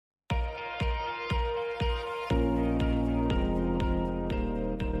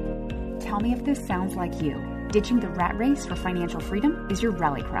Tell me if this sounds like you. Ditching the rat race for financial freedom is your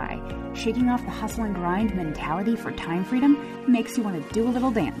rally cry. Shaking off the hustle and grind mentality for time freedom makes you want to do a little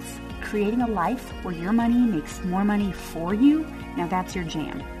dance. Creating a life where your money makes more money for you, now that's your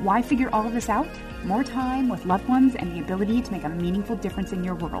jam. Why figure all of this out? More time with loved ones and the ability to make a meaningful difference in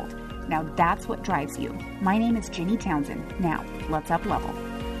your world. Now that's what drives you. My name is Jenny Townsend. Now, let's up level.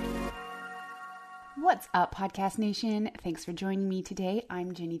 What's up, Podcast Nation? Thanks for joining me today.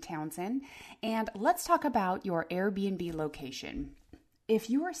 I'm Jenny Townsend, and let's talk about your Airbnb location. If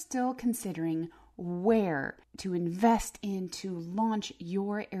you are still considering where to invest in to launch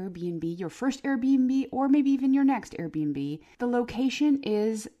your Airbnb, your first Airbnb, or maybe even your next Airbnb, the location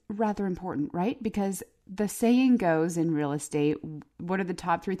is rather important, right? Because the saying goes in real estate, what are the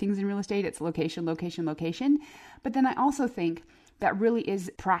top 3 things in real estate? It's location, location, location. But then I also think that really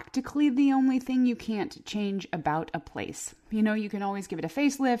is practically the only thing you can't change about a place. You know, you can always give it a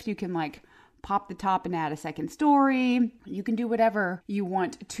facelift. You can pop the top and add a second story. You can do whatever you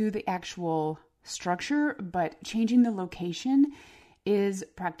want to the actual structure, but changing the location is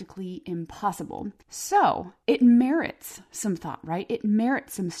practically impossible. So it merits some thought, right? It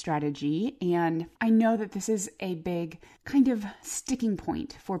merits some strategy. And I know that this is a big kind of sticking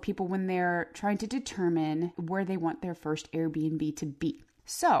point for people when they're trying to determine where they want their first Airbnb to be.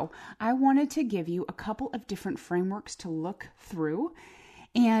 So I wanted to give you a couple of different frameworks to look through.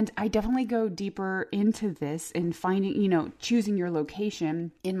 And I definitely go deeper into this in finding, choosing your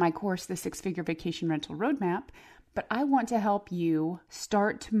location in my course, The 6-Figure Vacation Rental Roadmap. But I want to help you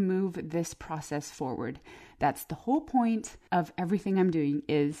start to move this process forward. That's the whole point of everything I'm doing,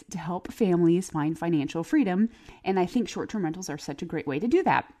 is to help families find financial freedom. And I think short-term rentals are such a great way to do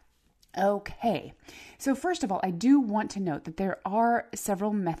that. Okay, so first of all, I do want to note that there are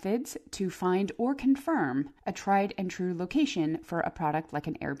several methods to find or confirm a tried and true location for a product like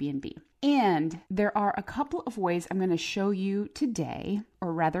an Airbnb. And there are a couple of ways I'm going to show you today,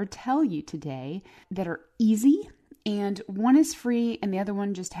 or rather tell you today, that are easy. And one is free and the other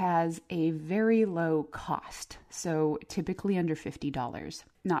one just has a very low cost. So typically under $50.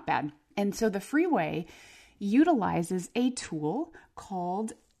 Not bad. And so the free way utilizes a tool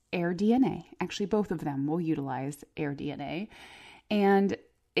called AirDNA. Actually, both of them will utilize AirDNA. And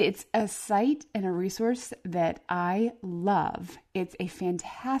it's a site and a resource that I love. It's a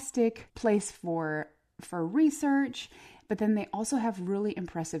fantastic place for research, but then they also have really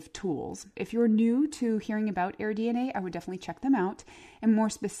impressive tools. If you're new to hearing about AirDNA, I would definitely check them out. And more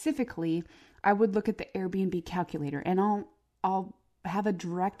specifically, I would look at the Airbnb calculator, and I'll have a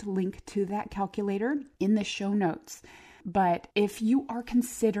direct link to that calculator in the show notes. But if you are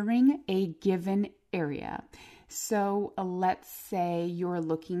considering a given area, so let's say you're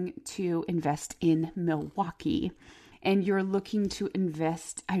looking to invest in Milwaukee, and you're looking to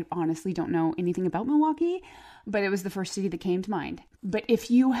invest, I honestly don't know anything about Milwaukee, but it was the first city that came to mind. But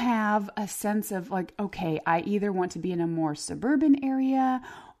if you have a sense of okay, I either want to be in a more suburban area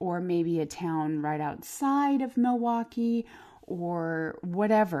or maybe a town right outside of Milwaukee or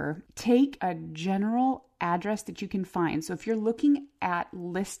whatever, take a general address that you can find. So if you're looking at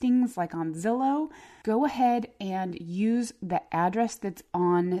listings like on Zillow, go ahead and use the address that's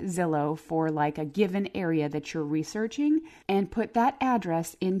on Zillow for a given area that you're researching and put that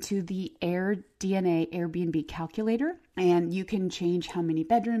address into the AirDNA Airbnb calculator. And you can change how many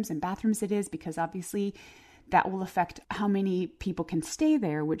bedrooms and bathrooms it is, because obviously that will affect how many people can stay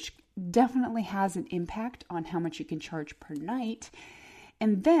there, which definitely has an impact on how much you can charge per night.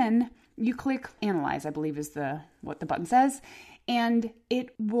 And then you click Analyze, I believe is what the button says, and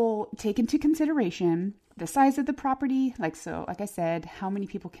it will take into consideration the size of the property, like I said, how many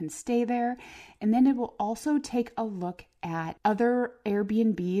people can stay there. And then it will also take a look at other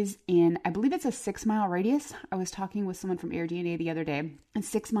Airbnbs in, I believe it's a 6-mile radius. I was talking with someone from AirDNA the other day, a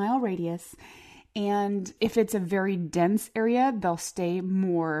 6-mile radius. And if it's a very dense area, they'll stay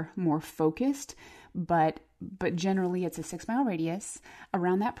more focused, but generally it's a 6-mile radius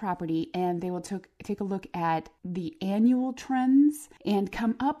around that property, and they will take a look at the annual trends and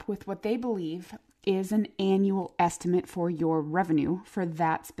come up with what they believe is an annual estimate for your revenue for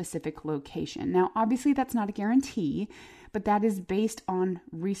that specific location. Now, obviously that's not a guarantee, but that is based on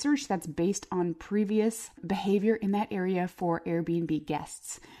research, that's based on previous behavior in that area for Airbnb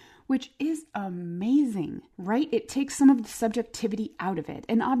guests, which is amazing, right? It takes some of the subjectivity out of it.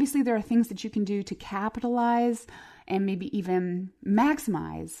 And obviously there are things that you can do to capitalize and maybe even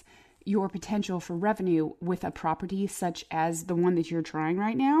maximize your potential for revenue with a property such as the one that you're trying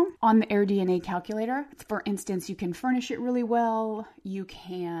right now on the AirDNA calculator. For instance, you can furnish it really well. You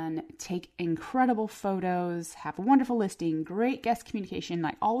can take incredible photos, have a wonderful listing, great guest communication,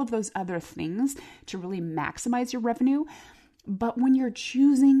 like all of those other things to really maximize your revenue. But when you're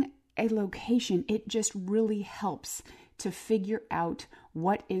choosing a location, it just really helps to figure out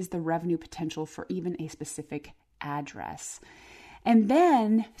what is the revenue potential for even a specific address. And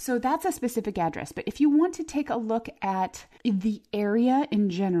then, so that's a specific address, but if you want to take a look at the area in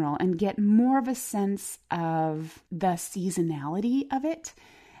general and get more of a sense of the seasonality of it,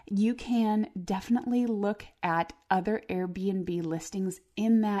 you can definitely look at other Airbnb listings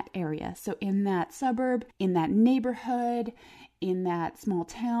in that area. So in that suburb, in that neighborhood, in that small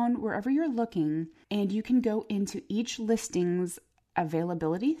town, wherever you're looking, and you can go into each listing's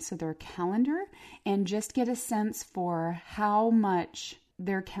availability, so their calendar, and just get a sense for how much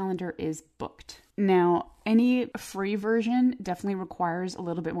their calendar is booked. Now, any free version definitely requires a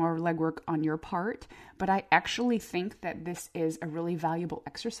little bit more legwork on your part, but I actually think that this is a really valuable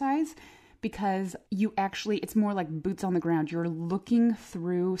exercise because it's more like boots on the ground. You're looking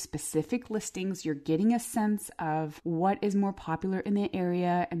through specific listings. You're getting a sense of what is more popular in the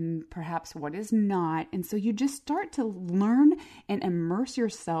area and perhaps what is not. And so you just start to learn and immerse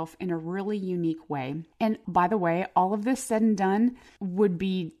yourself in a really unique way. And by the way, all of this said and done would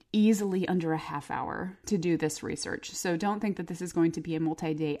be easily under a half hour to do this research. So don't think that this is going to be a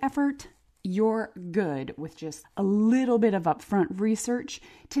multi-day effort. You're good with just a little bit of upfront research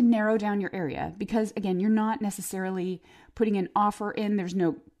to narrow down your area. Because again, you're not necessarily putting an offer in. There's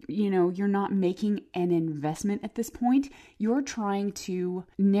no, you're not making an investment at this point. You're trying to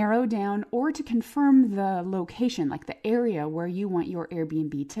narrow down or to confirm the location, like the area where you want your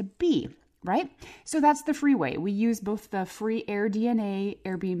Airbnb to be. Right? So that's the free way. We use both the free AirDNA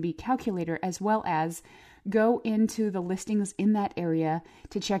Airbnb calculator as well as go into the listings in that area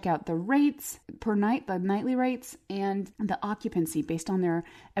to check out the rates per night, the nightly rates, and the occupancy based on their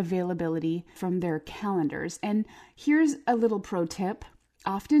availability from their calendars. And here's a little pro tip.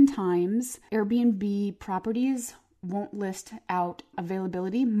 Oftentimes, Airbnb properties won't list out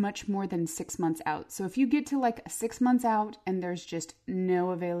availability much more than 6 months out. So if you get to like 6 months out and there's just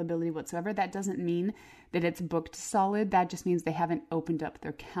no availability whatsoever, that doesn't mean that it's booked solid. That just means they haven't opened up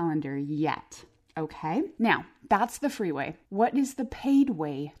their calendar yet. Okay, now that's the free way. What is the paid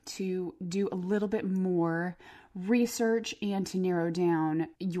way to do a little bit more research and to narrow down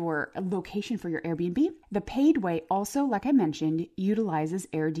your location for your Airbnb? The paid way also, like I mentioned, utilizes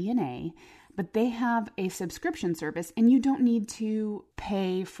AirDNA, but they have a subscription service and you don't need to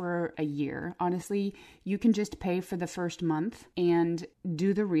pay for a year. Honestly, you can just pay for the first month and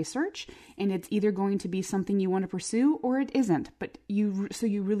do the research, and it's either going to be something you want to pursue or it isn't. But you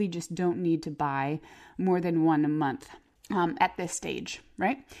really just don't need to buy more than one a month at this stage,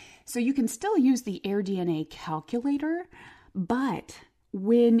 right? So you can still use the AirDNA calculator, but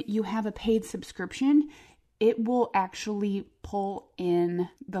when you have a paid subscription, it will actually pull in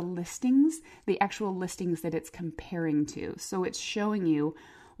the listings, the actual listings that it's comparing to. So it's showing you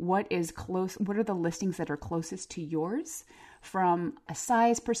what are the listings that are closest to yours from a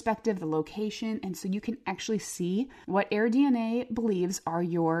size perspective, the location. And so you can actually see what AirDNA believes are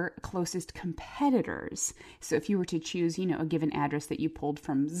your closest competitors. So if you were to choose, a given address that you pulled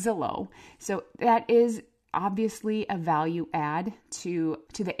from Zillow. So that is obviously a value add to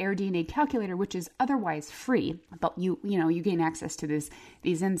the AirDNA calculator, which is otherwise free, but you gain access to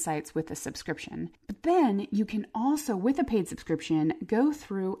these insights with a subscription. But then you can also, with a paid subscription, go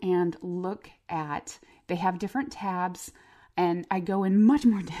through and look at, they have different tabs, and I go in much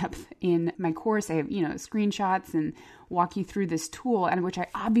more depth in my course. I have, screenshots and walk you through this tool, and which I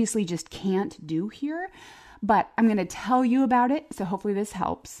obviously just can't do here, but I'm going to tell you about it. So hopefully this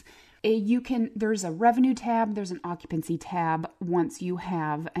helps. There's a revenue tab, there's an occupancy tab once you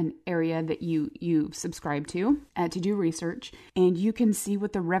have an area that you subscribe to do research, and you can see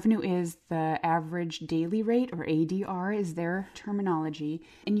what the revenue is. The average daily rate, or ADR is their terminology,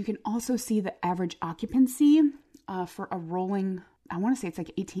 and you can also see the average occupancy for a rolling, I want to say it's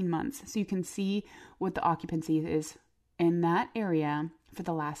like 18 months. So you can see what the occupancy is in that area for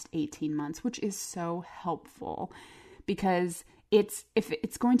the last 18 months, which is so helpful because if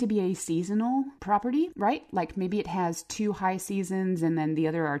it's going to be a seasonal property, right? Like maybe it has 2 high seasons and then the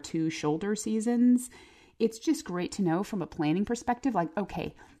other are 2 shoulder seasons. It's just great to know from a planning perspective, like,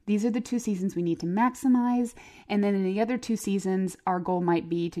 okay, these are the 2 seasons we need to maximize. And then in the other 2 seasons, our goal might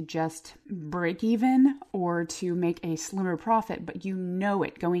be to just break even or to make a slimmer profit, but you know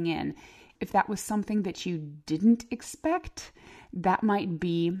it going in. If that was something that you didn't expect, that might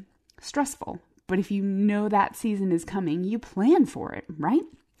be stressful. But if you know that season is coming, you plan for it, right?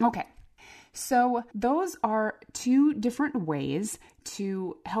 Okay. So those are two different ways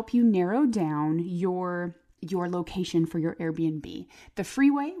to help you narrow down your location for your Airbnb. The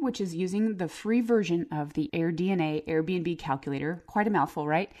free way, which is using the free version of the AirDNA Airbnb calculator, quite a mouthful,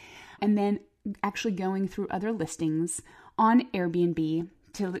 right? And then actually going through other listings on Airbnb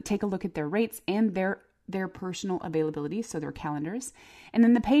to take a look at their rates and their personal availability, so their calendars. And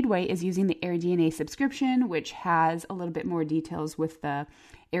then the paid way is using the AirDNA subscription, which has a little bit more details with the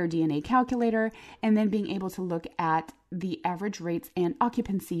AirDNA calculator, and then being able to look at the average rates and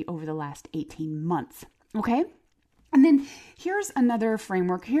occupancy over the last 18 months. Okay? And then here's another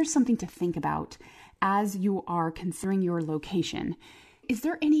framework. Here's something to think about as you are considering your location. Is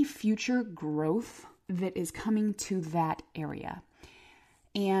there any future growth that is coming to that area?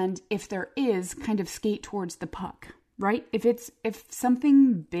 And if there is, kind of skate towards the puck, right? If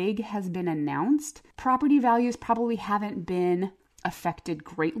something big has been announced, property values probably haven't been affected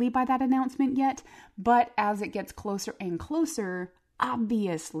greatly by that announcement yet, but as it gets closer and closer,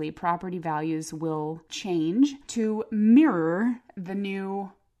 obviously property values will change to mirror the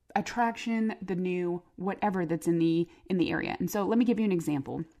new attraction, the new whatever that's in the area. And so let me give you an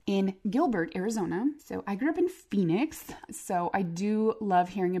example. In Gilbert, Arizona, so I grew up in Phoenix, so I do love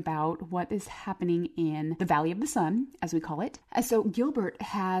hearing about what is happening in the Valley of the Sun, as we call it. So Gilbert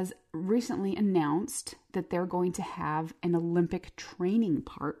has recently announced that they're going to have an Olympic training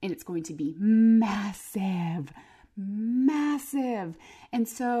park, and it's going to be massive. And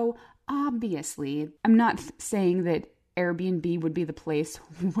so obviously, I'm not saying that Airbnb would be the place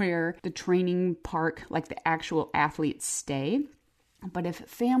where the training park, like the actual athletes, stay. But if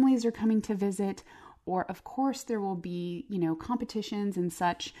families are coming to visit, or of course there will be, competitions and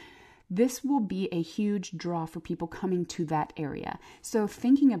such, this will be a huge draw for people coming to that area. So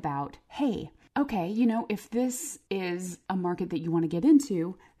thinking about, hey, okay, if this is a market that you want to get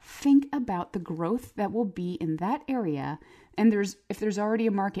into, think about the growth that will be in that area. And if there's already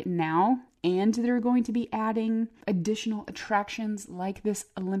a market now, and they're going to be adding additional attractions like this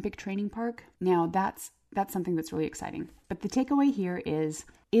Olympic training park, now that's something that's really exciting. But the takeaway here is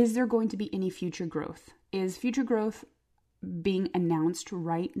there going to be any future growth? Is future growth being announced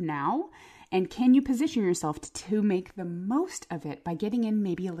right now? And can you position yourself to make the most of it by getting in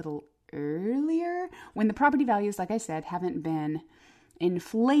maybe a little earlier when the property values, like I said, haven't been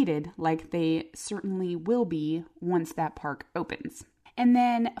inflated like they certainly will be once that park opens? And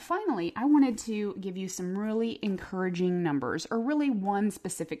then finally, I wanted to give you some really encouraging numbers, or really one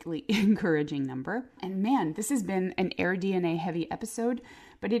specifically encouraging number. And man, this has been an AirDNA heavy episode,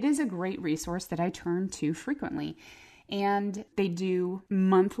 but it is a great resource that I turn to frequently. And they do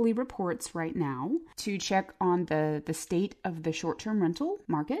monthly reports right now to check on the state of the short-term rental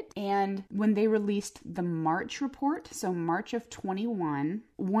market. And when they released the March report, so March of 21,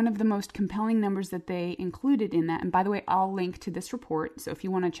 one of the most compelling numbers that they included in that, and by the way, I'll link to this report, so if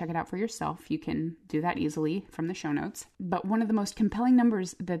you want to check it out for yourself, you can do that easily from the show notes. But one of the most compelling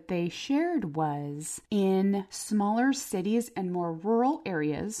numbers that they shared was in smaller cities and more rural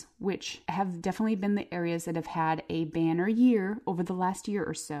areas, which have definitely been the areas that have had a banner year over the last year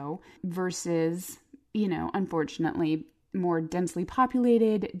or so versus, unfortunately, more densely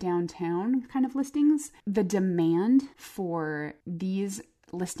populated downtown kind of listings. The demand for these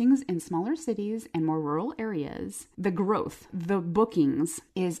listings in smaller cities and more rural areas, the growth, the bookings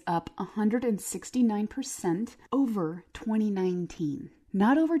is up 169% over 2019.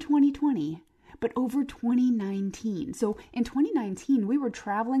 Not over 2020, but over 2019. So in 2019, we were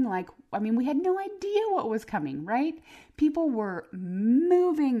traveling we had no idea what was coming, right? People were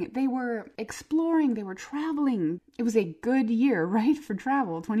moving, they were exploring, they were traveling. It was a good year, right, for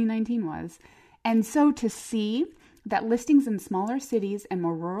travel, 2019 was. And so to see that listings in smaller cities and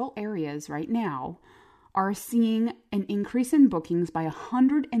more rural areas right now are seeing an increase in bookings by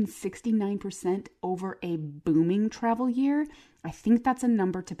 169% over a booming travel year, I think that's a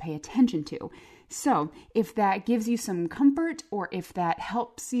number to pay attention to. So if that gives you some comfort, or if that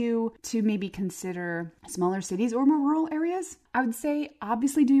helps you to maybe consider smaller cities or more rural areas, I would say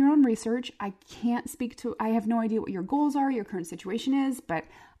obviously do your own research. I have no idea what your goals are, your current situation is, but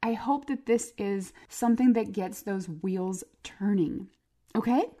I hope that this is something that gets those wheels turning.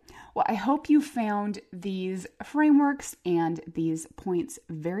 Okay? Well, I hope you found these frameworks and these points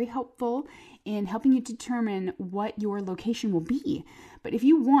very helpful in helping you determine what your location will be. But if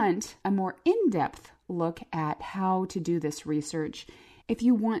you want a more in-depth look at how to do this research, If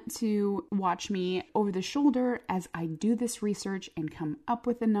you want to watch me over the shoulder as I do this research and come up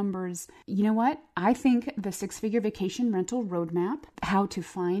with the numbers, you know what? I think the 6-Figure Vacation Rental Roadmap, how to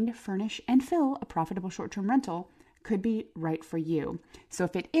find, furnish, and fill a profitable short-term rental, could be right for you. So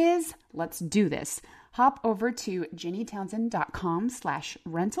if it is, let's do this. Hop over to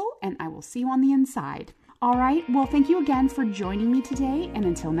jennytownsend.com/rental and I will see you on the inside. All right. Well, thank you again for joining me today. And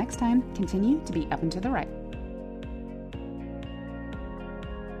until next time, continue to be up and to the right.